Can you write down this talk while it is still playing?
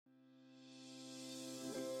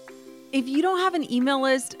If you don't have an email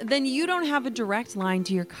list, then you don't have a direct line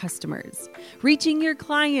to your customers. Reaching your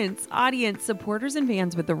clients, audience, supporters, and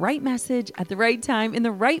fans with the right message at the right time in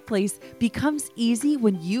the right place becomes easy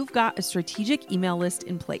when you've got a strategic email list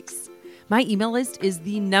in place. My email list is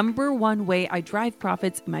the number one way I drive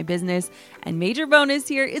profits in my business, and major bonus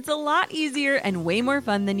here, it's a lot easier and way more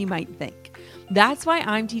fun than you might think. That's why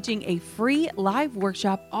I'm teaching a free live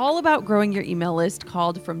workshop all about growing your email list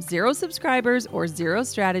called From Zero Subscribers or Zero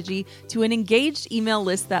Strategy to an Engaged Email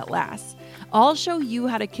List That Lasts. I'll show you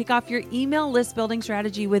how to kick off your email list building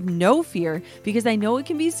strategy with no fear, because I know it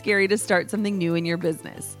can be scary to start something new in your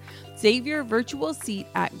business. Save your virtual seat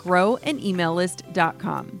at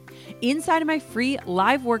growanemaillist.com. Inside of my free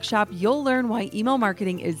live workshop, you'll learn why email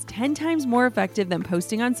marketing is 10 times more effective than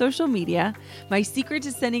posting on social media, my secret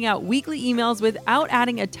to sending out weekly emails without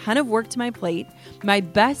adding a ton of work to my plate, my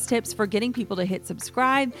best tips for getting people to hit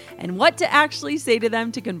subscribe, and what to actually say to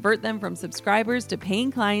them to convert them from subscribers to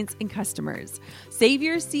paying clients and customers. Save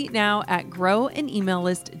your seat now at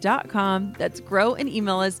growanemaillist.com. That's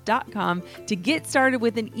growanemaillist.com to get started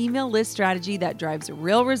with an email list strategy that drives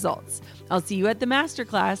real results. I'll see you at the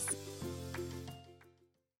masterclass.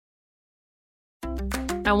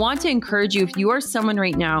 I want to encourage you, if you are someone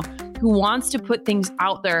right now who wants to put things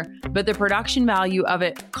out there, but the production value of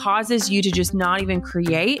it causes you to just not even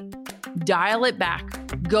create, dial it back.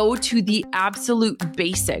 Go to the absolute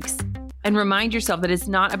basics and remind yourself that it's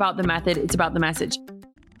not about the method, it's about the message.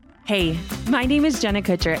 Hey, my name is Jenna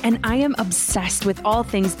Kutcher, and I am obsessed with all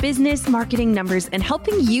things business, marketing, numbers, and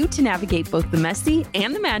helping you to navigate both the messy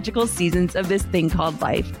and the magical seasons of this thing called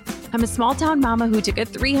life. I'm a small town mama who took a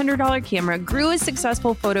 $300 camera, grew a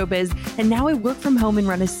successful photo biz, and now I work from home and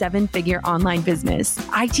run a 7-figure online business.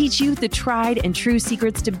 I teach you the tried and true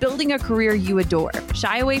secrets to building a career you adore.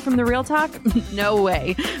 Shy away from the real talk? No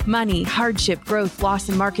way. Money, hardship, growth, loss,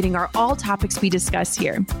 and marketing are all topics we discuss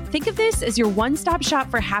here. Think of this as your one-stop shop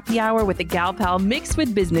for happy hour with a gal pal mixed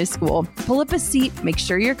with business school. Pull up a seat, make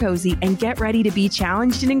sure you're cozy, and get ready to be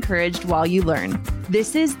challenged and encouraged while you learn.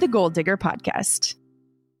 This is the Goal Digger Podcast.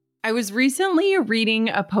 I was recently reading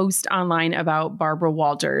a post online about Barbara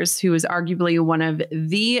Walters, who is arguably one of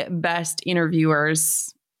the best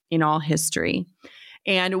interviewers in all history.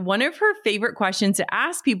 And one of her favorite questions to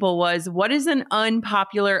ask people was, what is an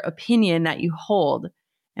unpopular opinion that you hold?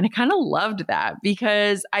 And I kind of loved that,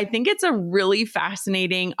 because I think it's a really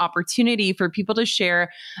fascinating opportunity for people to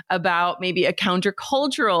share about maybe a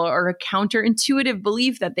countercultural or a counterintuitive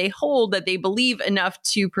belief that they hold, that they believe enough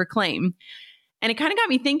to proclaim. And it kind of got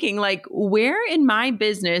me thinking, like, where in my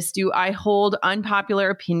business do I hold unpopular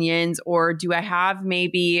opinions, or do I have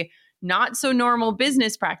maybe not so normal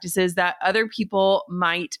business practices that other people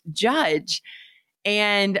might judge?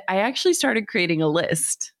 And I actually started creating a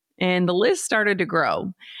list, and the list started to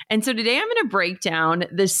grow. And so today I'm going to break down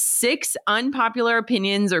the 6 unpopular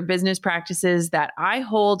opinions or business practices that I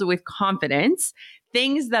hold with confidence,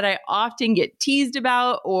 things that I often get teased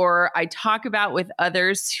about or I talk about with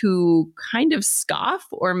others who kind of scoff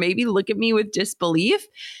or maybe look at me with disbelief.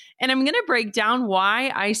 And I'm going to break down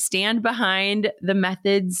why I stand behind the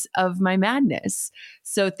methods of my madness.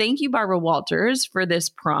 So thank you, Barbara Walters, for this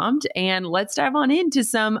prompt. And let's dive on into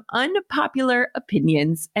some unpopular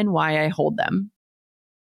opinions and why I hold them.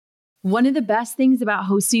 One of the best things about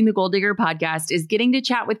hosting the Goal Digger podcast is getting to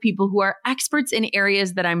chat with people who are experts in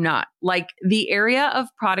areas that I'm not, like the area of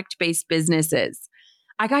product-based businesses.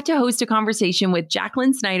 I got to host a conversation with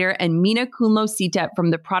Jacqueline Snyder and Mina Kunlo-Sitep from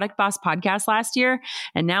the Product Boss podcast last year.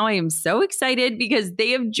 And now I am so excited because they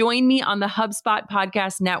have joined me on the HubSpot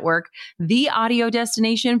podcast network, the audio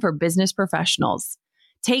destination for business professionals.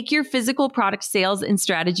 Take your physical product sales and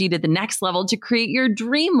strategy to the next level to create your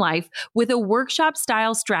dream life with a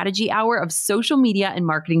workshop-style strategy hour of social media and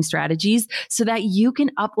marketing strategies so that you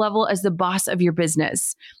can up-level as the boss of your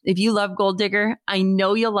business. If you love Goal Digger, I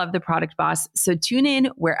know you'll love the Product Boss, so tune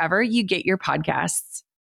in wherever you get your podcasts.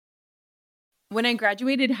 When I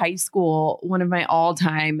graduated high school, one of my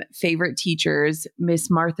all-time favorite teachers,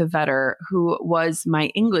 Miss Martha Vetter, who was my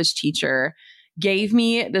English teacher, gave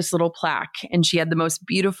me this little plaque, and she had the most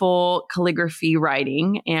beautiful calligraphy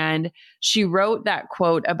writing. And she wrote that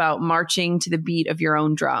quote about marching to the beat of your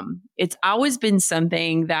own drum. It's always been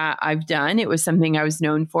something that I've done. It was something I was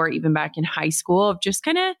known for even back in high school, of just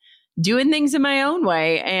kind of doing things in my own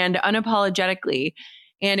way and unapologetically.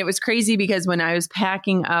 And it was crazy because when I was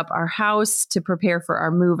packing up our house to prepare for our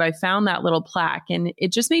move, I found that little plaque, and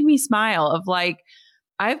it just made me smile of like,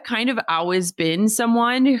 I've kind of always been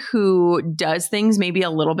someone who does things maybe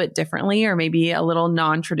a little bit differently or maybe a little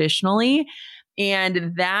non-traditionally.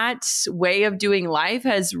 And that way of doing life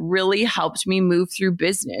has really helped me move through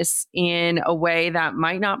business in a way that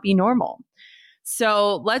might not be normal.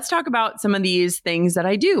 So let's talk about some of these things that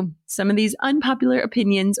I do, some of these unpopular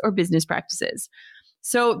opinions or business practices.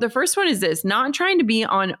 So the first one is this: not trying to be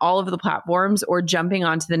on all of the platforms or jumping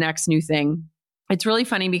onto the next new thing. It's really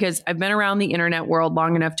funny because I've been around the internet world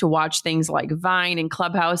long enough to watch things like Vine and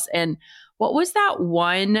Clubhouse. And what was that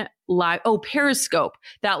one live? Oh, Periscope,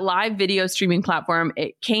 that live video streaming platform.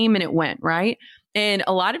 It came and it went, right? And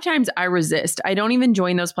a lot of times I resist. I don't even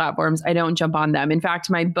join those platforms. I don't jump on them. In fact,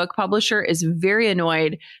 my book publisher is very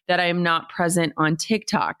annoyed that I am not present on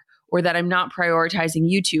TikTok or that I'm not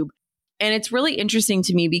prioritizing YouTube. And it's really interesting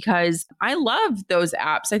to me because I love those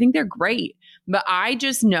apps. I think they're great. But I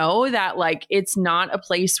just know that like it's not a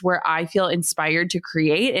place where I feel inspired to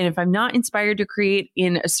create. And if I'm not inspired to create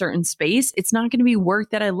in a certain space, it's not going to be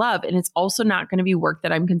work that I love. And it's also not going to be work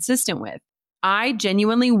that I'm consistent with. I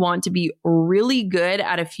genuinely want to be really good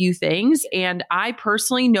at a few things. And I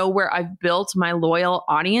personally know where I've built my loyal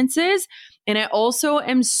audiences. And I also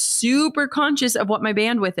am super conscious of what my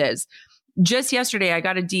bandwidth is. Just yesterday, I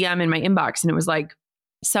got a DM in my inbox and it was like,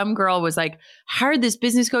 some girl was like, hired this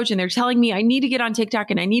business coach and they're telling me I need to get on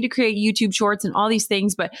TikTok and I need to create YouTube shorts and all these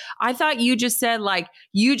things. But I thought you just said like,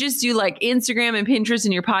 you just do like Instagram and Pinterest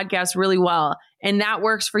and your podcast really well. And that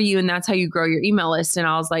works for you. And that's how you grow your email list. And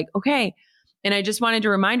I was like, okay. And I just wanted to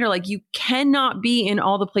remind her, like, you cannot be in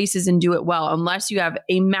all the places and do it well unless you have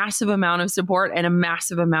a massive amount of support and a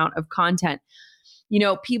massive amount of content. You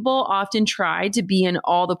know, people often try to be in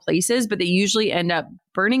all the places, but they usually end up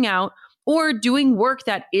burning out or doing work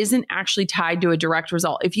that isn't actually tied to a direct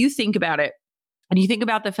result. If you think about it, and you think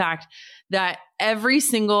about the fact that every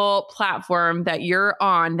single platform that you're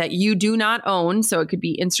on that you do not own, so it could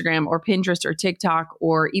be Instagram or Pinterest or TikTok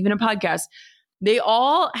or even a podcast, they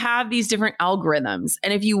all have these different algorithms.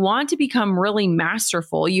 And if you want to become really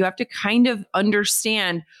masterful, you have to kind of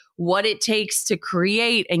understand what it takes to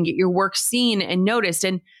create and get your work seen and noticed.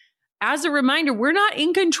 And as a reminder, we're not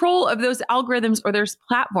in control of those algorithms or those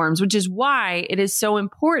platforms, which is why it is so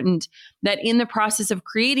important that in the process of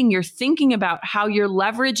creating, you're thinking about how you're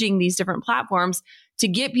leveraging these different platforms to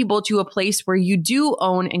get people to a place where you do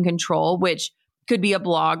own and control, which could be a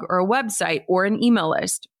blog or a website or an email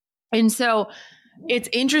list. And so it's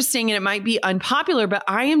interesting and it might be unpopular, but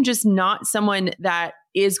I am just not someone that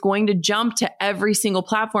is going to jump to every single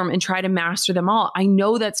platform and try to master them all. I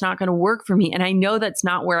know that's not going to work for me. And I know that's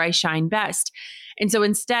not where I shine best. And so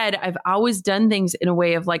instead, I've always done things in a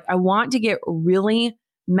way of like, I want to get really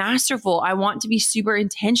masterful. I want to be super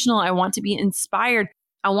intentional. I want to be inspired.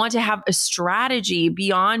 I want to have a strategy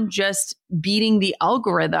beyond just beating the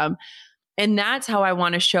algorithm. And that's how I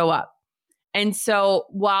want to show up. And so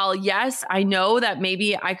while, yes, I know that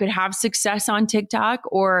maybe I could have success on TikTok,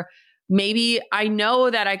 or maybe I know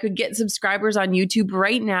that I could get subscribers on YouTube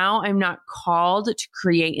right now, I'm not called to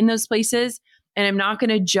create in those places. And I'm not going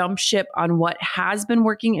to jump ship on what has been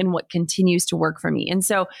working and what continues to work for me. And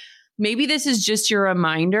so maybe this is just your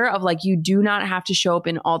reminder of like, you do not have to show up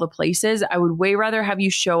in all the places. I would way rather have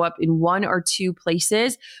you show up in one or two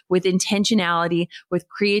places with intentionality, with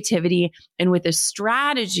creativity, and with a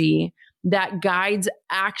strategy that guides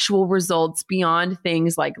actual results beyond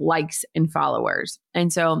things like likes and followers.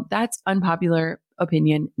 And so that's unpopular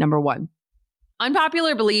opinion number one.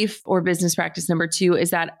 Unpopular belief or business practice number two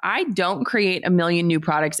is that I don't create a million new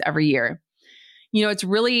products every year. You know, it's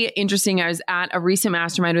really interesting. I was at a recent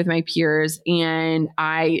mastermind with my peers and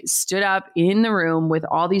I stood up in the room with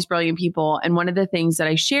all these brilliant people. And one of the things that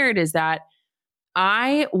I shared is that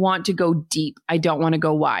I want to go deep. I don't want to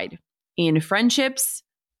go wide in friendships,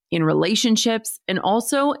 in relationships, and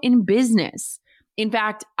also in business. In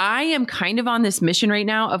fact, I am kind of on this mission right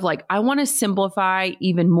now of like, I want to simplify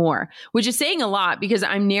even more, which is saying a lot because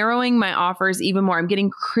I'm narrowing my offers even more. I'm getting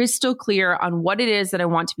crystal clear on what it is that I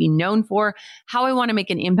want to be known for, how I want to make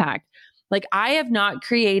an impact. Like I have not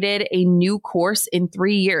created a new course in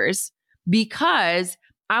 3 years because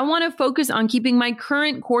I want to focus on keeping my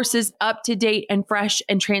current courses up to date and fresh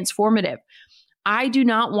and transformative. I do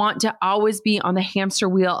not want to always be on the hamster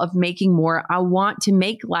wheel of making more. I want to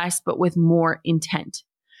make less, but with more intent,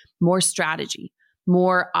 more strategy,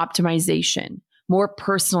 more optimization, more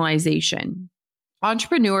personalization.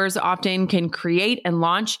 Entrepreneurs often can create and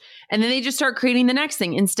launch, and then they just start creating the next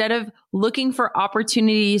thing instead of looking for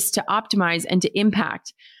opportunities to optimize and to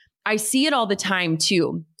impact. I see it all the time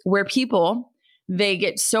too, where people, they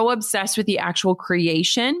get so obsessed with the actual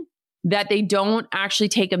creation that they don't actually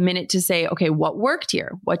take a minute to say, okay, what worked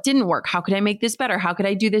here? What didn't work? How could I make this better? How could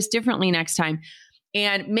I do this differently next time?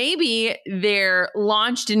 And maybe their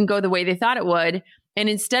launch didn't go the way they thought it would. And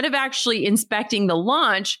instead of actually inspecting the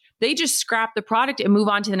launch, they just scrap the product and move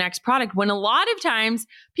on to the next product. When a lot of times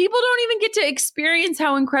people don't even get to experience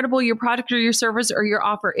how incredible your product or your service or your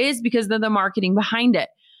offer is because of the marketing behind it.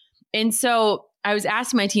 And so I was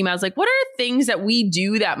asking my team, I was like, what are things that we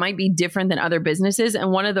do that might be different than other businesses?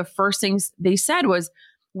 And one of the first things they said was,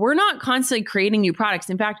 we're not constantly creating new products.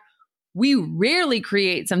 In fact, we rarely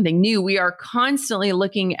create something new. We are constantly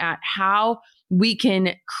looking at how we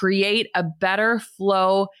can create a better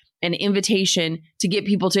flow and invitation to get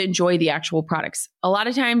people to enjoy the actual products. A lot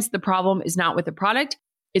of times the problem is not with the product,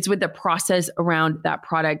 it's with the process around that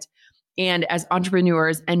product. And as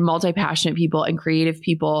entrepreneurs and multi-passionate people and creative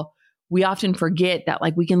people, we often forget that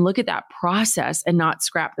we can look at that process and not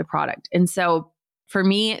scrap the product. And so for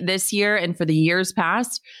me this year and for the years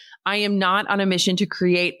past, I am not on a mission to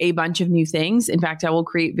create a bunch of new things. In fact, I will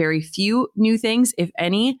create very few new things, if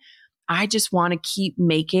any. I just want to keep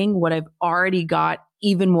making what I've already got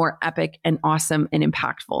even more epic and awesome and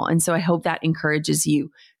impactful. And so I hope that encourages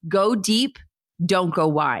you. Go deep, don't go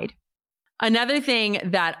wide. Another thing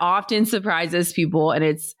that often surprises people, and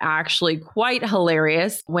it's actually quite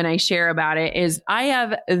hilarious when I share about it, is I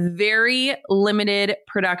have very limited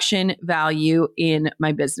production value in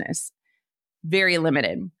my business. Very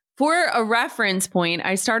limited. For a reference point,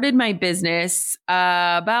 I started my business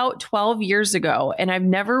about 12 years ago, and I've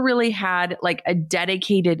never really had a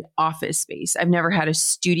dedicated office space. I've never had a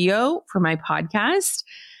studio for my podcast.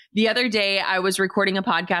 The other day, I was recording a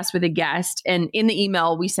podcast with a guest, and in the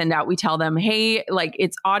email we send out, we tell them, hey,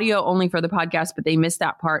 it's audio only for the podcast, but they missed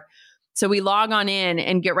that part. So we log on in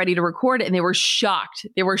and get ready to record it, and they were shocked.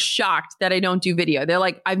 They were shocked that I don't do video. They're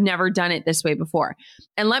like, I've never done it this way before.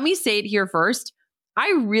 And let me say it here first. I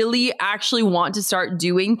really actually want to start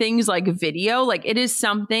doing things like video. It is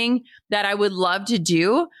something that I would love to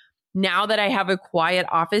do now that I have a quiet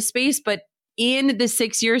office space. But in the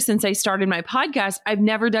 6 years since I started my podcast, I've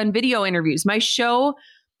never done video interviews. My show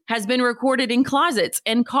has been recorded in closets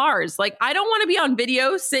and cars. I don't want to be on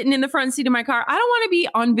video sitting in the front seat of my car. I don't want to be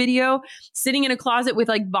on video sitting in a closet with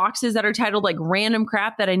boxes that are titled random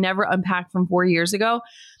crap that I never unpacked from 4 years ago.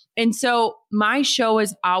 And so my show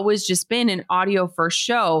has always just been an audio first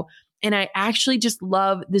show. And I actually just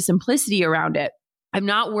love the simplicity around it. I'm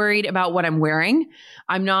not worried about what I'm wearing.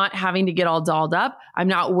 I'm not having to get all dolled up. I'm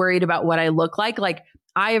not worried about what I look like.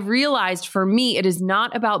 I have realized for me, it is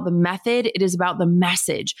not about the method. It is about the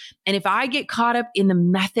message. And if I get caught up in the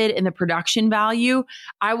method and the production value,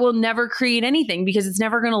 I will never create anything because it's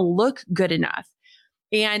never going to look good enough.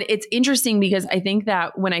 And it's interesting because I think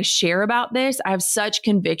that when I share about this, I have such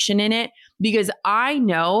conviction in it because I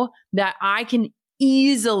know that I can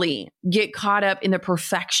easily get caught up in the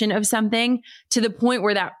perfection of something to the point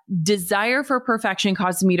where that desire for perfection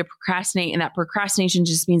causes me to procrastinate. And that procrastination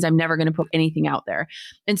just means I'm never going to put anything out there.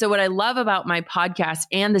 And so what I love about my podcast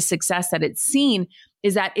and the success that it's seen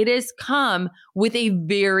is that it has come with a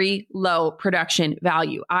very low production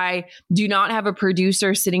value. I do not have a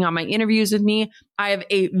producer sitting on my interviews with me. I have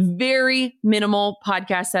a very minimal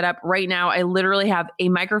podcast setup right now. I literally have a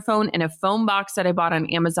microphone and a phone box that I bought on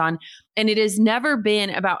Amazon. And it has never been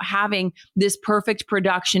about having this perfect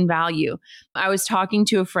production value. I was talking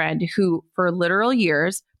to a friend who, for literal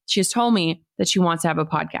years, she has told me that she wants to have a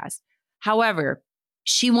podcast. However,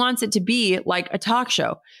 she wants it to be like a talk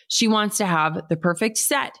show. She wants to have the perfect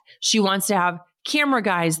set. She wants to have camera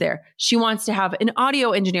guys there. She wants to have an audio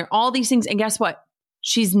engineer, all these things. And guess what?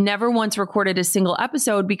 She's never once recorded a single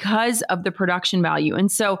episode because of the production value.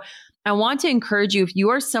 And so I want to encourage you, if you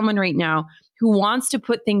are someone right now who wants to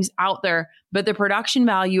put things out there, but the production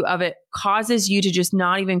value of it causes you to just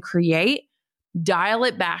not even create, dial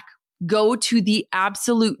it back. Go to the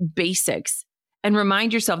absolute basics. And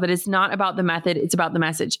remind yourself that it's not about the method, it's about the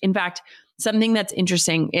message. In fact, something that's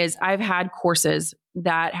interesting is I've had courses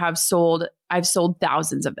that I've sold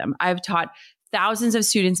thousands of them. I've taught thousands of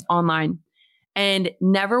students online, and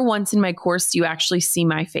never once in my course do you actually see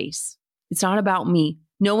my face. It's not about me.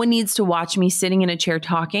 No one needs to watch me sitting in a chair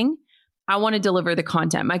talking. I want to deliver the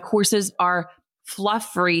content. My courses are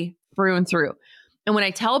fluff free through and through. And when I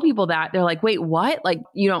tell people that, they're like, wait, what?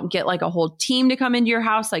 You don't get a whole team to come into your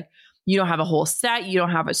house? You don't have a whole set. You don't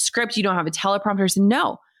have a script. You don't have a teleprompter. So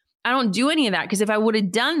no, I don't do any of that because if I would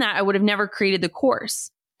have done that, I would have never created the course.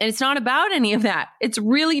 And it's not about any of that. It's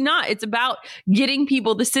really not. It's about getting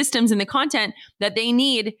people the systems and the content that they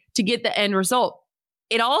need to get the end result.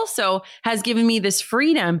 It also has given me this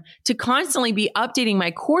freedom to constantly be updating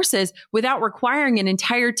my courses without requiring an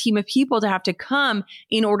entire team of people to have to come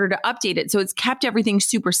in order to update it. So it's kept everything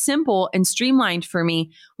super simple and streamlined for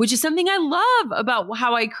me, which is something I love about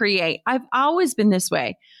how I create. I've always been this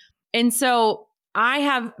way. And so I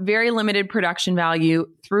have very limited production value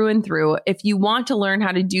through and through. If you want to learn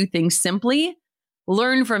how to do things simply,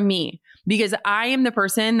 learn from me, because I am the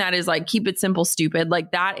person that is like, keep it simple, stupid.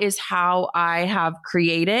 Like that is how I have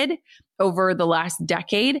created over the last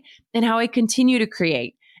decade and how I continue to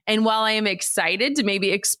create. And while I am excited to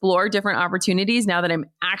maybe explore different opportunities now that I'm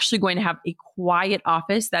actually going to have a quiet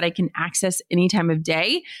office that I can access any time of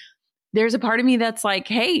day, there's a part of me that's like,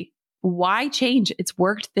 hey, why change? It's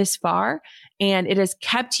worked this far and it has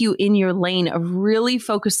kept you in your lane of really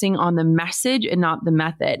focusing on the message and not the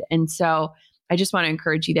method. And so I just want to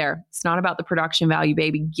encourage you there. It's not about the production value,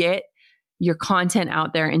 baby. Get your content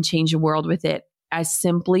out there and change the world with it as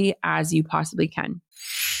simply as you possibly can.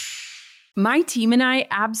 My team and I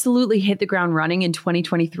absolutely hit the ground running in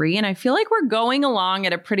 2023, and I feel like we're going along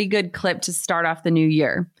at a pretty good clip to start off the new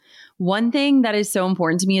year. One thing that is so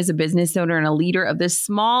important to me as a business owner and a leader of this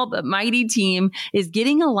small but mighty team is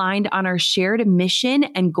getting aligned on our shared mission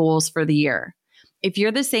and goals for the year. If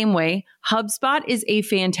you're the same way, HubSpot is a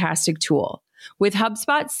fantastic tool. With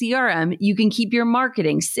HubSpot CRM, you can keep your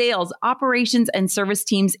marketing, sales, operations, and service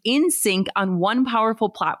teams in sync on one powerful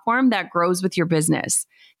platform that grows with your business.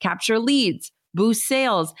 Capture leads, boost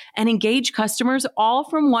sales, and engage customers all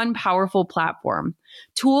from one powerful platform.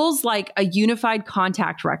 Tools like a unified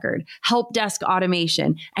contact record, help desk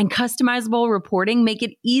automation, and customizable reporting make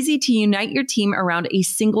it easy to unite your team around a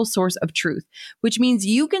single source of truth, which means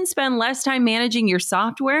you can spend less time managing your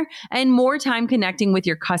software and more time connecting with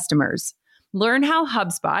your customers. Learn how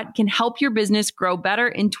HubSpot can help your business grow better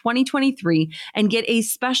in 2023 and get a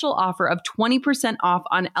special offer of 20% off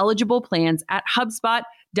on eligible plans at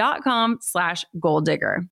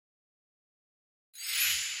HubSpot.com/goaldigger.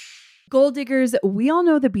 Goal diggers, we all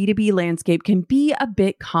know the B2B landscape can be a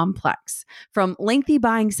bit complex. From lengthy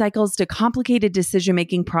buying cycles to complicated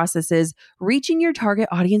decision-making processes, reaching your target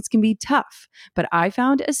audience can be tough. But I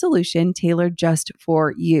found a solution tailored just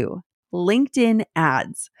for you: LinkedIn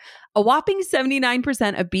ads. A whopping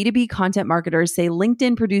 79% of B2B content marketers say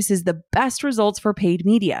LinkedIn produces the best results for paid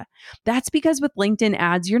media. That's because with LinkedIn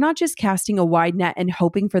ads, you're not just casting a wide net and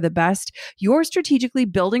hoping for the best, you're strategically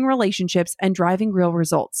building relationships and driving real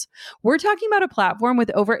results. We're talking about a platform with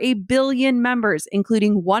over 1 billion members,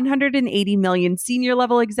 including 180 million senior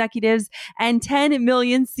level executives and 10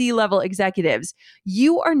 million C-level executives.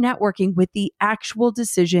 You are networking with the actual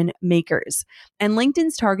decision makers. And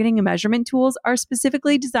LinkedIn's targeting and measurement tools are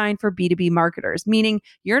specifically designed for B2B marketers, meaning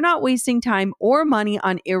you're not wasting time or money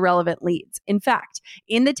on irrelevant leads. In fact,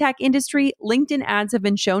 in the tech industry, LinkedIn ads have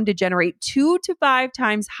been shown to generate 2 to 5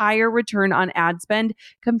 times higher return on ad spend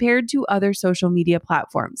compared to other social media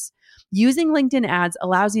platforms. Using LinkedIn ads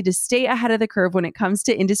allows you to stay ahead of the curve when it comes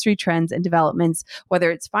to industry trends and developments, whether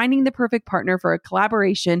it's finding the perfect partner for a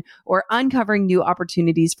collaboration or uncovering new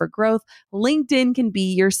opportunities for growth. LinkedIn can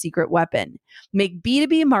be your secret weapon. Make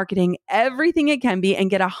B2B marketing everything it can be and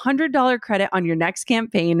get a $100 credit on your next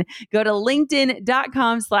campaign. Go to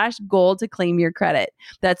linkedin.com/goal to claim your credit.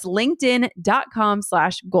 That's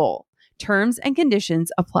linkedin.com/goal. Terms and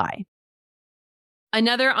conditions apply.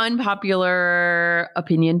 Another unpopular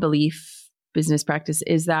opinion, belief, business practice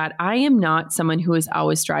is that I am not someone who is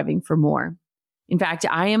always striving for more. In fact,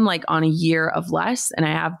 I am like on a year of less, and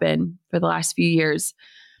I have been for the last few years.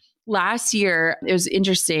 Last year, it was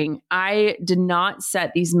interesting. I did not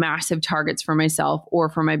set these massive targets for myself or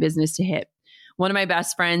for my business to hit. One of my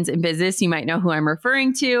best friends in business, you might know who I'm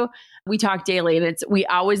referring to, we talk daily, and we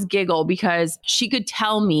always giggle because she could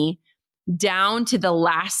tell me down to the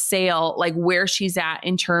last sale, like where she's at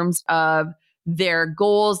in terms of their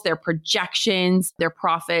goals, their projections, their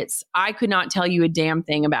profits. I could not tell you a damn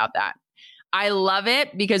thing about that. I love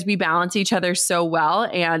it because we balance each other so well.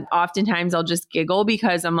 And oftentimes I'll just giggle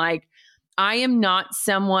because I'm like, I am not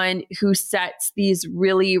someone who sets these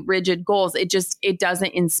really rigid goals. It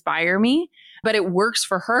doesn't inspire me, but it works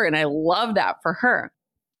for her. And I love that for her.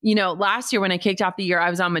 You know, last year when I kicked off the year, I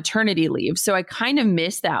was on maternity leave. So I kind of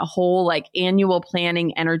missed that whole like annual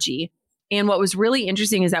planning energy. And what was really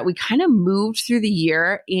interesting is that we kind of moved through the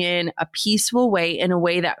year in a peaceful way, in a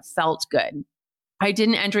way that felt good. I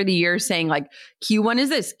didn't enter the year saying like Q1 is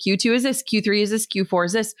this, Q2 is this, Q3 is this, Q4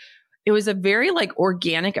 is this. it was a very like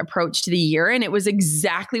organic approach to the year. And it was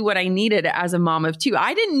exactly what I needed as a mom of two.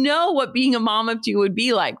 I didn't know what being a mom of two would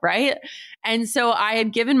be like, right? And so I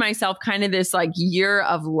had given myself kind of this like year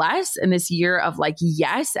of less and this year of like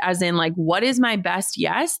yes, as in like, what is my best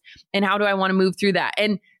yes? And how do I want to move through that?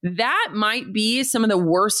 And that might be some of the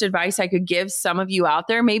worst advice I could give some of you out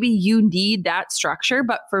there. Maybe you need that structure.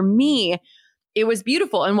 But for me, it was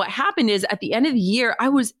beautiful. And what happened is at the end of the year, I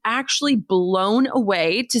was actually blown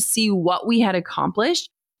away to see what we had accomplished,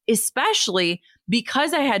 especially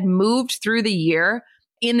because I had moved through the year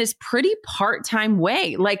in this pretty part-time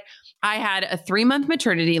way. Like I had a 3-month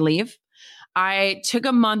maternity leave. I took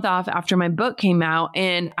a month off after my book came out,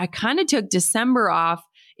 and I kind of took December off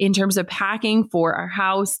in terms of packing for our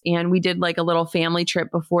house. And we did like a little family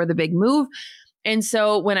trip before the big move. And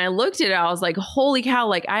so when I looked at it, I was like, holy cow,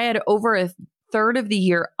 like I had over a third of the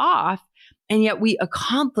year off, and yet we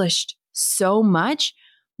accomplished so much.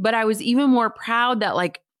 But I was even more proud that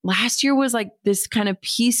like last year was like this kind of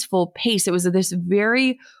peaceful pace. It was this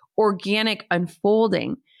very organic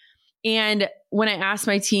unfolding. And when I asked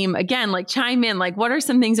my team again, like chime in, like what are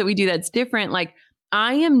some things that we do that's different? Like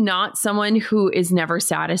I am not someone who is never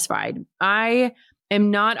satisfied. I am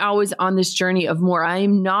not always on this journey of more. I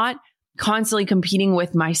am not constantly competing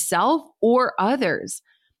with myself or others.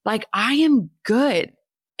 Like I am good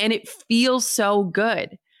and it feels so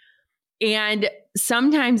good. And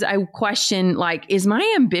sometimes I question, like, is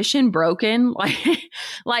my ambition broken?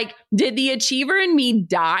 Like, did the achiever in me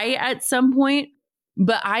die at some point?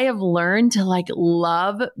 But I have learned to like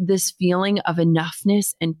love this feeling of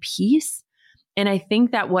enoughness and peace. And I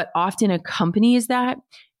think that what often accompanies that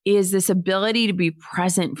is this ability to be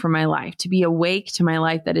present for my life, to be awake to my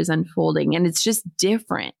life that is unfolding. And it's just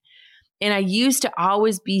different. And I used to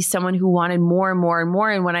always be someone who wanted more and more and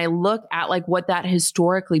more. And when I look at like what that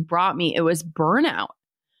historically brought me, it was burnout.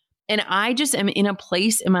 And I just am in a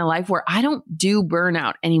place in my life where I don't do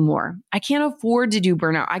burnout anymore. I can't afford to do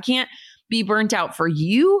burnout. I can't be burnt out for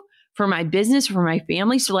you, for my business, for my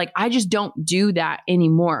family. So like, I just don't do that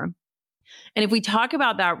anymore. And if we talk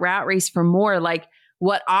about that rat race for more, like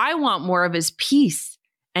what I want more of is peace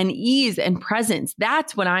and ease and presence.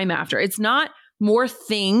 That's what I'm after. It's not more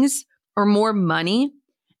things or more money.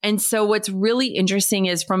 And so what's really interesting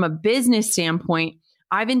is from a business standpoint,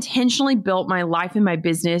 I've intentionally built my life and my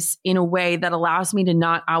business in a way that allows me to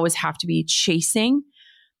not always have to be chasing.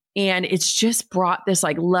 And it's just brought this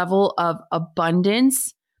like level of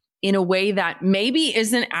abundance in a way that maybe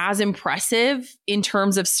isn't as impressive in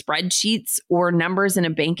terms of spreadsheets or numbers in a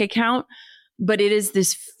bank account, but it is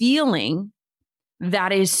this feeling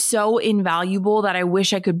that is so invaluable that I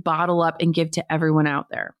wish I could bottle up and give to everyone out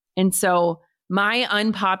there. And so my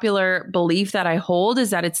unpopular belief that I hold is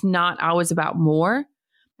that it's not always about more,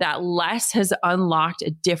 that less has unlocked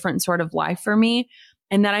a different sort of life for me,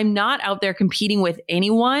 and that I'm not out there competing with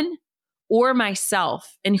anyone or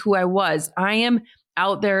myself and who I was. I am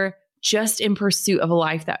out there just in pursuit of a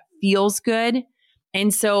life that feels good.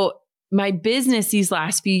 And so my business these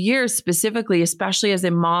last few years, specifically, especially as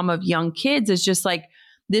a mom of young kids, is just like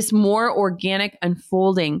this more organic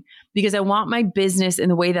unfolding, because I want my business and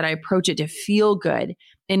the way that I approach it to feel good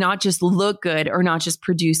and not just look good or not just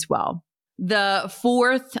produce well. The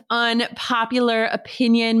fourth unpopular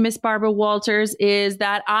opinion, Miss Barbara Walters, is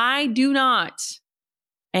that I do not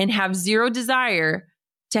and have zero desire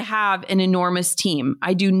to have an enormous team.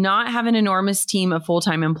 I do not have an enormous team of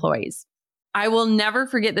full-time employees. I will never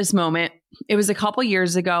forget this moment. It was a couple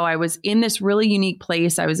years ago. I was in this really unique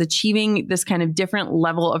place. I was achieving this kind of different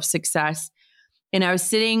level of success. And I was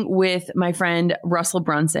sitting with my friend, Russell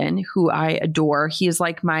Brunson, who I adore. He is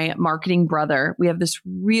like my marketing brother. We have this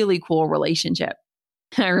really cool relationship.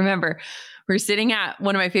 I remember we're sitting at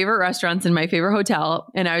one of my favorite restaurants in my favorite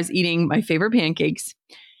hotel, and I was eating my favorite pancakes.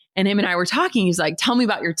 And him and I were talking. He's like, tell me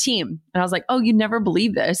about your team. And I was like, oh, you'd never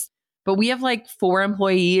believe this, but we have like 4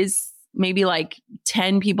 employees, maybe like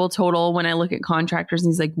 10 people total when I look at contractors. And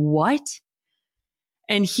he's like, what?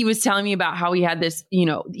 And he was telling me about how he had this,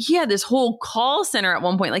 he had this whole call center at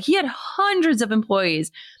one point. Like he had hundreds of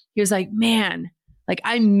employees. He was like, man, like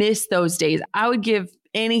I miss those days. I would give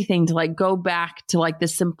anything to like go back to like the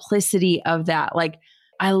simplicity of that. Like,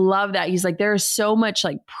 I love that. He's like, there's so much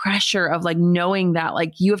like pressure of like knowing that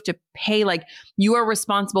like you have to pay, like you are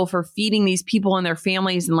responsible for feeding these people and their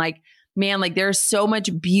families. And like, man, like there's so much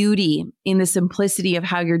beauty in the simplicity of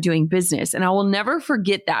how you're doing business. And I will never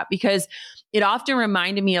forget that, because it often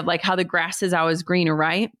reminded me of like how the grass is always greener,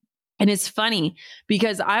 right? And it's funny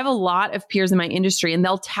because I have a lot of peers in my industry and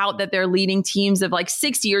they'll tout that they're leading teams of like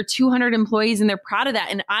 60 or 200 employees and they're proud of that.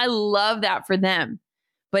 And I love that for them,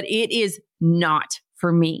 but it is not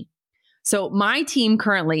for me. So my team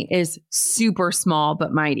currently is super small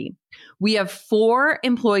but mighty. We have 4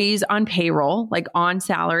 employees on payroll, like on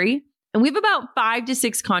salary, and we have about 5 to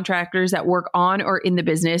 6 contractors that work on or in the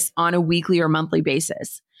business on a weekly or monthly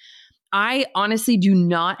basis. I honestly do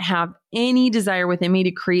not have any desire within me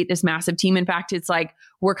to create this massive team. In fact, it's like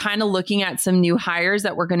we're kind of looking at some new hires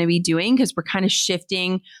that we're going to be doing because we're kind of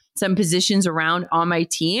shifting some positions around on my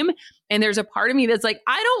team. And there's a part of me that's like,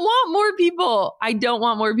 I don't want more people. I don't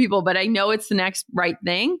want more people, but I know it's the next right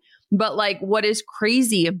thing. But like what is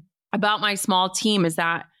crazy about my small team is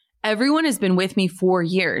that everyone has been with me for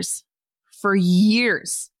years.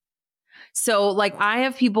 So like I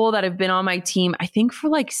have people that have been on my team, I think for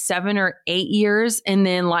like 7 or 8 years. And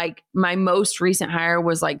then like my most recent hire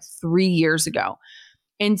was like 3 years ago.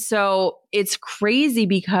 And so it's crazy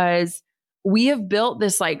because we have built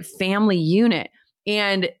this like family unit,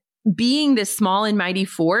 and being this small and mighty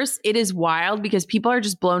force, it is wild because people are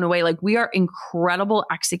just blown away. Like we are incredible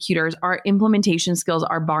executors. Our implementation skills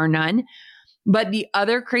are bar none. But the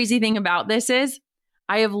other crazy thing about this is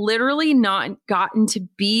I have literally not gotten to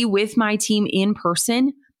be with my team in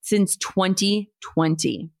person since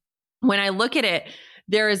 2020. When I look at it,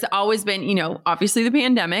 there has always been, obviously the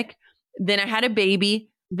pandemic, then I had a baby,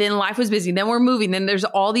 then life was busy, then we're moving, then there's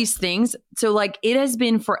all these things. So like it has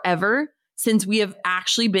been forever since we have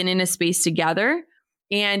actually been in a space together.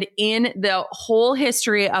 And in the whole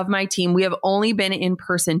history of my team, we have only been in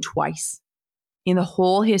person twice in the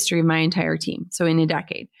whole history of my entire team. So in a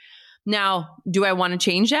decade. Now, do I want to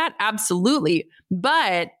change that? Absolutely.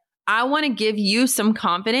 But I want to give you some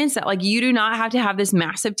confidence that like you do not have to have this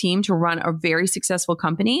massive team to run a very successful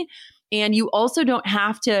company. And you also don't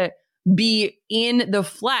have to be in the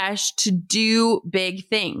flesh to do big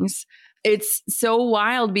things. It's so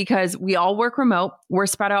wild because we all work remote. We're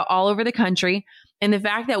spread out all over the country. And the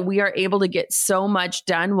fact that we are able to get so much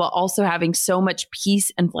done while also having so much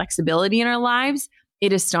peace and flexibility in our lives,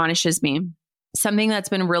 it astonishes me. Something that's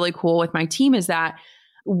been really cool with my team is that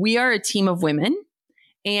we are a team of women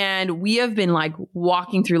and we have been like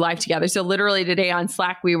walking through life together. So literally today on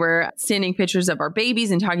Slack, we were sending pictures of our babies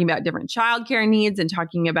and talking about different childcare needs and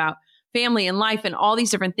talking about family and life and all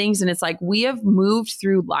these different things. And it's like we have moved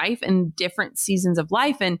through life and different seasons of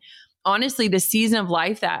life. And honestly, the season of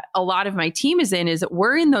life that a lot of my team is in is that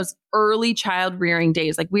we're in those early child rearing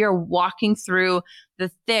days. Like we are walking through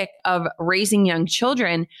the thick of raising young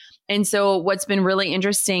children. And so what's been really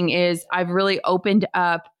interesting is I've really opened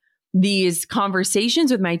up these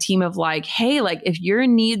conversations with my team of like, hey, like if your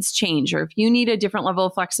needs change or if you need a different level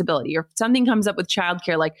of flexibility or if something comes up with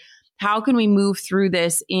childcare, like how can we move through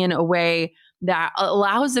this in a way that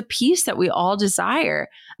allows the peace that we all desire?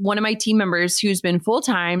 One of my team members who's been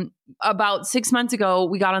full-time, about 6 months ago,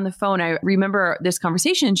 we got on the phone. I remember this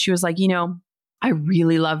conversation. She was like, I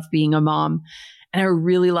really love being a mom and I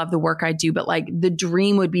really love the work I do, but like the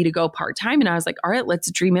dream would be to go part-time. And I was like, all right, let's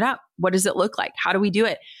dream it up. What does it look like? How do we do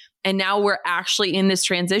it? And now we're actually in this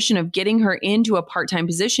transition of getting her into a part-time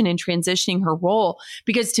position and transitioning her role.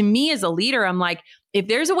 Because to me as a leader, I'm like, if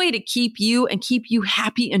there's a way to keep you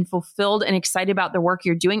happy and fulfilled and excited about the work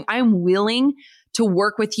you're doing, I'm willing to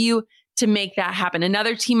work with you to make that happen.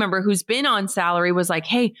 Another team member who's been on salary was like,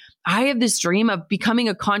 hey, I have this dream of becoming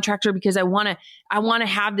a contractor because I want to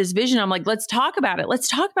have this vision. I'm like, let's talk about it.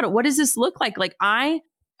 What does this look like? Like I,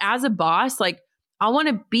 as a boss, like I want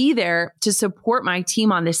to be there to support my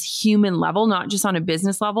team on this human level, not just on a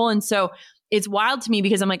business level. And so it's wild to me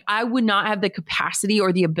because I'm like, I would not have the capacity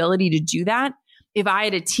or the ability to do that if I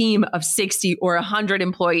had a team of 60 or 100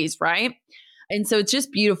 employees, right? And so it's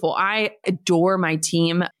just beautiful. I adore my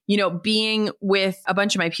team. Being with a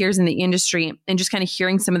bunch of my peers in the industry and just kind of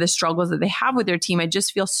hearing some of the struggles that they have with their team, I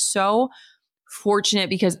just feel so fortunate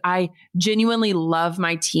because I genuinely love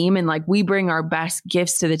my team and like we bring our best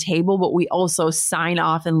gifts to the table, but we also sign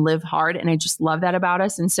off and live hard. And I just love that about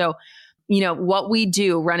us. And so, what we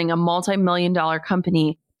do running a multi-million-dollar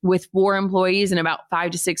company with 4 employees and about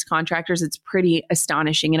 5 to 6 contractors, it's pretty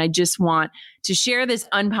astonishing. And I just want to share this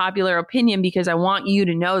unpopular opinion because I want you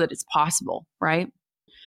to know that it's possible, right?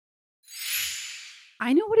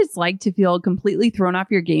 I know what it's like to feel completely thrown off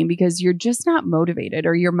your game because you're just not motivated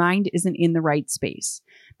or your mind isn't in the right space.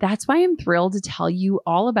 That's why I'm thrilled to tell you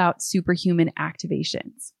all about superhuman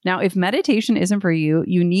activations. Now, if meditation isn't for you,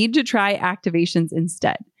 you need to try activations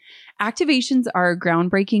instead. Activations are a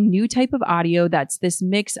groundbreaking new type of audio that's this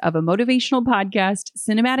mix of a motivational podcast,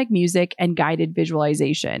 cinematic music, and guided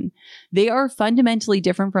visualization. They are fundamentally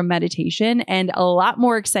different from meditation and a lot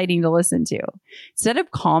more exciting to listen to. Instead of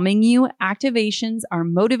calming you, activations are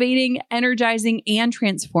motivating, energizing, and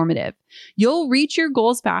transformative. You'll reach your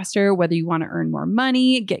goals faster, whether you want to earn more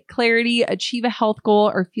money, get clarity, achieve a health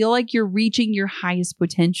goal, or feel like you're reaching your highest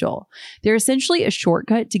potential. They're essentially a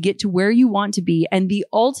shortcut to get to where you want to be and the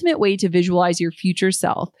ultimate way to visualize your future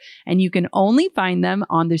self. And you can only find them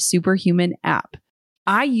on the Superhuman app.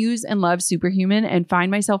 I use and love Superhuman and find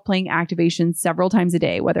myself playing activations several times a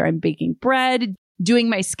day, whether I'm baking bread, doing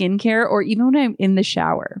my skincare, or even when I'm in the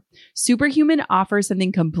shower. Superhuman offers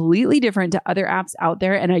something completely different to other apps out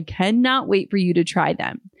there, and I cannot wait for you to try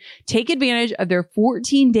them. Take advantage of their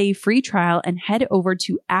 14-day free trial and head over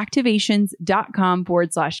to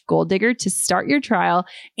activations.com/goaldigger to start your trial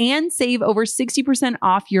and save over 60%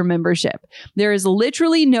 off your membership. There is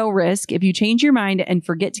literally no risk. If you change your mind and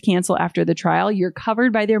forget to cancel after the trial, you're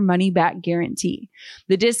covered by their money-back guarantee.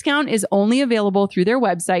 The discount is only available through their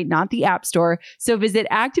website, not the App Store. So visit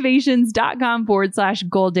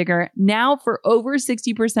activations.com/goaldigger now for over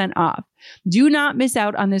 60% off. Do not miss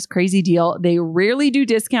out on this crazy deal. They rarely do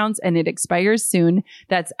discounts and it expires soon.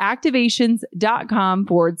 That's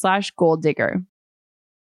activations.com/goaldigger.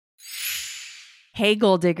 Hey,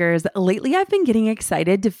 Goal Diggers. Lately, I've been getting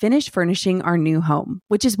excited to finish furnishing our new home,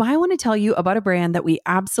 which is why I want to tell you about a brand that we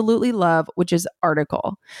absolutely love, which is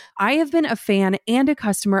Article. I have been a fan and a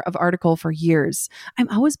customer of Article for years. I'm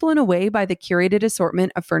always blown away by the curated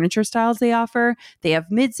assortment of furniture styles they offer. They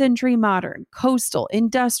have mid-century modern, coastal,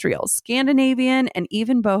 industrial, Scandinavian, and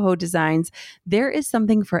even boho designs. There is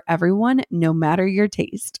something for everyone, no matter your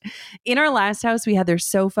taste. In our last house, we had their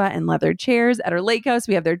sofa and leather chairs. At our lake house,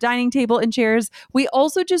 we have their dining table and chairs. We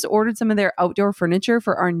also just ordered some of their outdoor furniture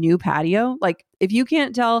for our new patio. Like, if you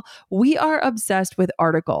can't tell, we are obsessed with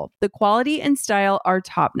Article. The quality and style are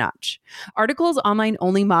top notch. Article's online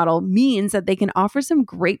only model means that they can offer some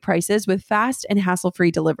great prices with fast and hassle-free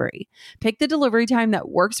delivery. Pick the delivery time that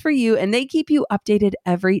works for you, and they keep you updated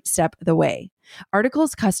every step of the way.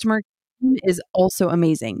 Article's customer is also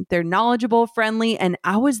amazing. They're knowledgeable, friendly, and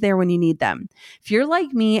always there when you need them. If you're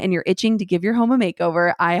like me and you're itching to give your home a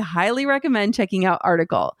makeover, I highly recommend checking out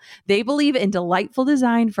Article. They believe in delightful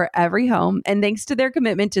design for every home, and thanks to their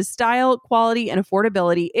commitment to style, quality, and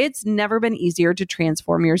affordability, it's never been easier to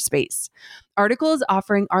transform your space. Article is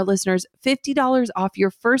offering our listeners $50 off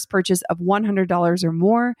your first purchase of $100 or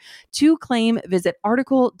more. To claim, visit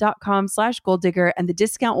article.com/goaldigger and the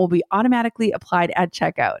discount will be automatically applied at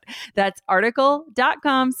checkout. That's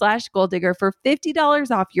article.com/goaldigger for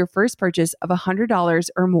 $50 off your first purchase of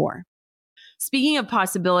 $100 or more. Speaking of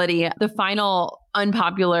possibility, the final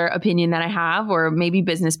unpopular opinion that I have, or maybe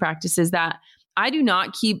business practice, is that I do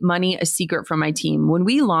not keep money a secret from my team. When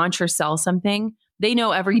we launch or sell something, they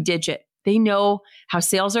know every digit. They know how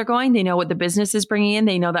sales are going. They know what the business is bringing in.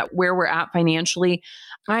 They know that where we're at financially.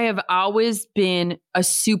 I have always been a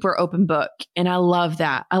super open book, and I love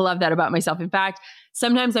that. I love that about myself. In fact,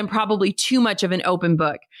 sometimes I'm probably too much of an open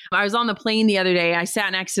book. I was on the plane the other day. I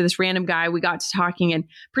sat next to this random guy. We got to talking, and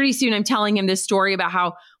pretty soon I'm telling him this story about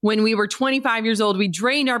how when we were 25 years old, we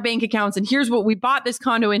drained our bank accounts, and here's what we bought this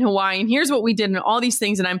condo in Hawaii, and here's what we did, and all these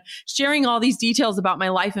things. And I'm sharing all these details about my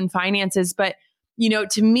life and finances. But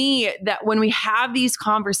to me, that when we have these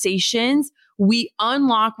conversations, we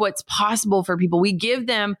unlock what's possible for people. We give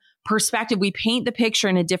them perspective. We paint the picture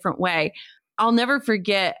in a different way. I'll never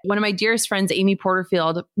forget one of my dearest friends, Amy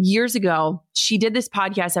Porterfield, years ago. She did this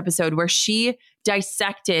podcast episode where she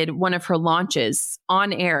dissected one of her launches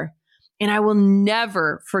on air. And I will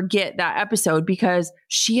never forget that episode because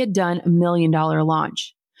she had done $1 million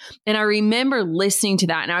launch. And I remember listening to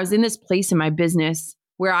that. And I was in this place in my business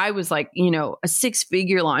where I was like, a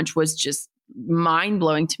 6-figure launch was just mind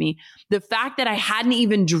blowing to me. The fact that I hadn't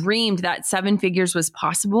even dreamed that 7 figures was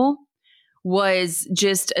possible was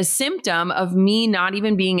just a symptom of me not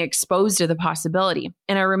even being exposed to the possibility.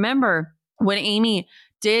 And I remember when Amy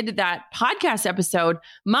did that podcast episode,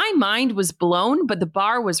 my mind was blown, but the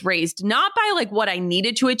bar was raised, not by like what I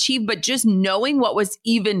needed to achieve, but just knowing what was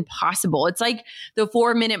even possible. It's like the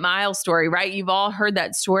 4-minute mile story, right? You've all heard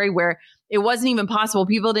that story where it wasn't even possible.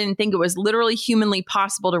 People didn't think it was literally humanly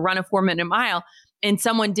possible to run a 4-minute mile. And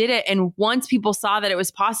someone did it. And once people saw that it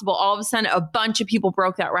was possible, all of a sudden, a bunch of people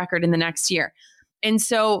broke that record in the next year. And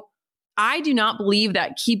so I do not believe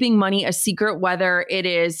that keeping money a secret, whether it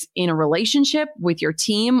is in a relationship with your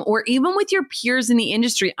team or even with your peers in the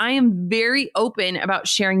industry, I am very open about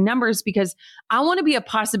sharing numbers because I want to be a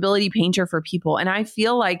possibility painter for people. And I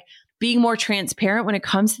feel like being more transparent when it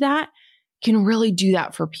comes to that can really do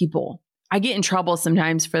that for people. I get in trouble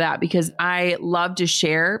sometimes for that because I love to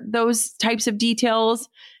share those types of details.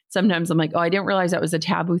 Sometimes I'm like, oh, I didn't realize that was a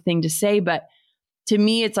taboo thing to say. But to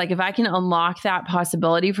me, it's like if I can unlock that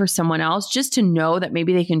possibility for someone else, just to know that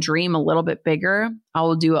maybe they can dream a little bit bigger, I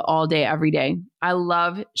will do it all day, every day. I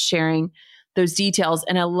love sharing those details.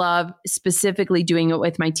 And I love specifically doing it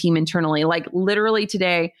with my team internally. Like literally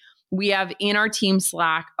today, we have in our team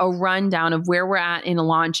Slack a rundown of where we're at in a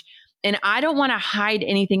launch. And I don't want to hide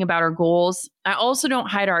anything about our goals. I also don't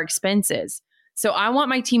hide our expenses. So I want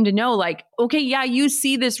my team to know like, okay, yeah, you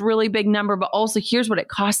see this really big number, but also here's what it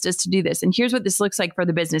cost us to do this. And here's what this looks like for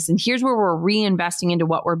the business. And here's where we're reinvesting into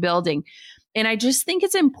what we're building. And I just think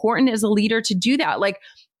it's important as a leader to do that. Like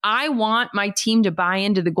I want my team to buy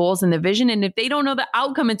into the goals and the vision. And if they don't know the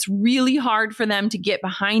outcome, it's really hard for them to get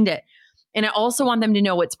behind it. And I also want them to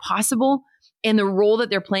know what's possible and the role that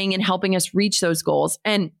they're playing in helping us reach those goals.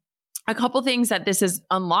 And a couple things that this has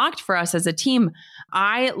unlocked for us as a team.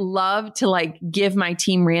 I love to like give my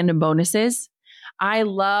team random bonuses. I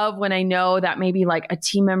love when I know that maybe like a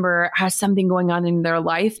team member has something going on in their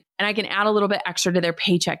life and I can add a little bit extra to their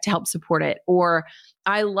paycheck to help support it. Or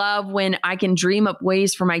I love when I can dream up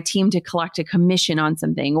ways for my team to collect a commission on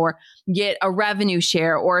something or get a revenue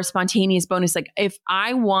share or a spontaneous bonus. Like if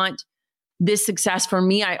I want this success for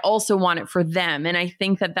me, I also want it for them. And I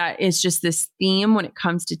think that that is just this theme when it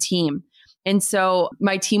comes to team. And so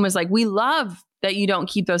my team was like, we love that you don't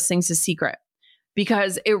keep those things a secret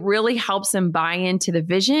because it really helps them buy into the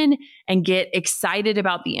vision and get excited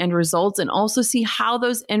about the end results and also see how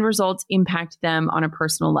those end results impact them on a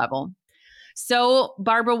personal level. So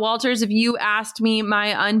Barbara Walters, if you asked me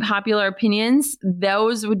my unpopular opinions,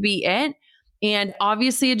 those would be it. And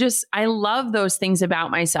obviously I love those things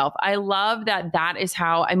about myself. I love that that is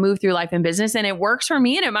how I move through life and business and it works for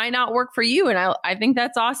me and it might not work for you. And I think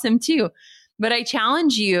that's awesome too. But I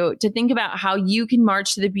challenge you to think about how you can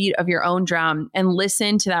march to the beat of your own drum and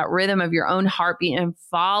listen to that rhythm of your own heartbeat and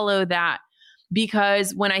follow that.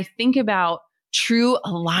 Because when I think about true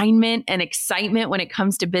alignment and excitement when it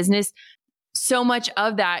comes to business, so much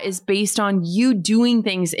of that is based on you doing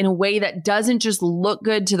things in a way that doesn't just look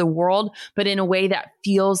good to the world, but in a way that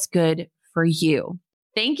feels good for you.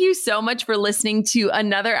 Thank you so much for listening to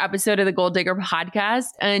another episode of the Goal Digger Podcast.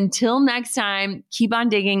 Until next time, keep on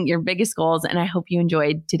digging your biggest goals, and I hope you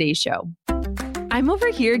enjoyed today's show. I'm over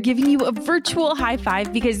here giving you a virtual high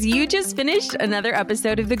five because you just finished another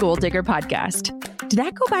episode of the Goal Digger Podcast. Did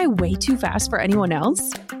that go by way too fast for anyone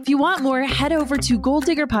else? If you want more, head over to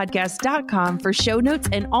goaldiggerpodcast.com for show notes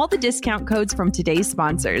and all the discount codes from today's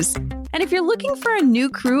sponsors. And if you're looking for a new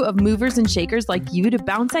crew of movers and shakers like you to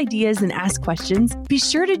bounce ideas and ask questions, be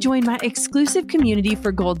sure to join my exclusive community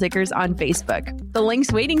for Goal Diggers on Facebook. The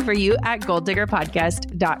link's waiting for you at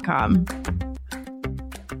goaldiggerpodcast.com.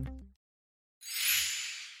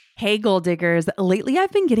 Hey, Goal Diggers. Lately,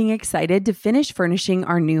 I've been getting excited to finish furnishing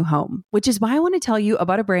our new home, which is why I want to tell you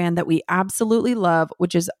about a brand that we absolutely love,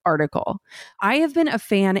 which is Article. I have been a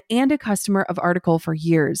fan and a customer of Article for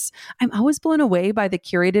years. I'm always blown away by the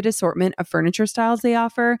curated assortment of furniture styles they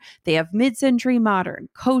offer. They have mid-century modern,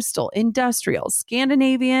 coastal, industrial,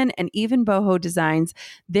 Scandinavian, and even boho designs.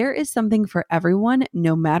 There is something for everyone,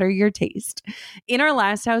 no matter your taste. In our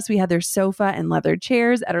last house, we had their sofa and leather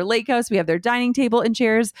chairs. At our lake house, we have their dining table and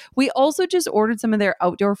chairs. We also just ordered some of their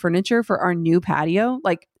outdoor furniture for our new patio.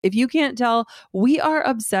 Like, if you can't tell, we are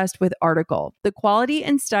obsessed with Article. The quality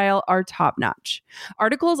and style are top notch.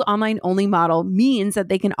 Article's online only model means that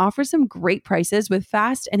they can offer some great prices with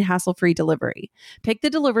fast and hassle-free delivery. Pick the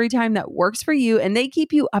delivery time that works for you, and they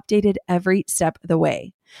keep you updated every step of the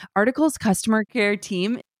way. Article's customer care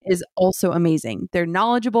team is also amazing. They're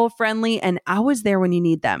knowledgeable, friendly, and always there when you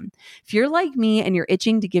need them. If you're like me and you're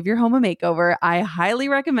itching to give your home a makeover, I highly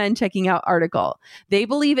recommend checking out Article. They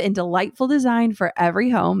believe in delightful design for every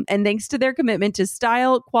home, and thanks to their commitment to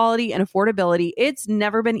style, quality, and affordability, it's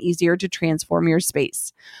never been easier to transform your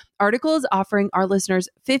space. Article is offering our listeners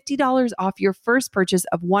 $50 off your first purchase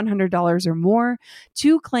of $100 or more.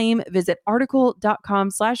 To claim, visit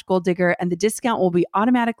article.com/goaldigger and the discount will be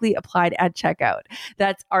automatically applied at checkout.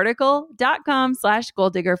 That's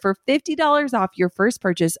article.com/goaldigger for $50 off your first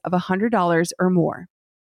purchase of $100 or more.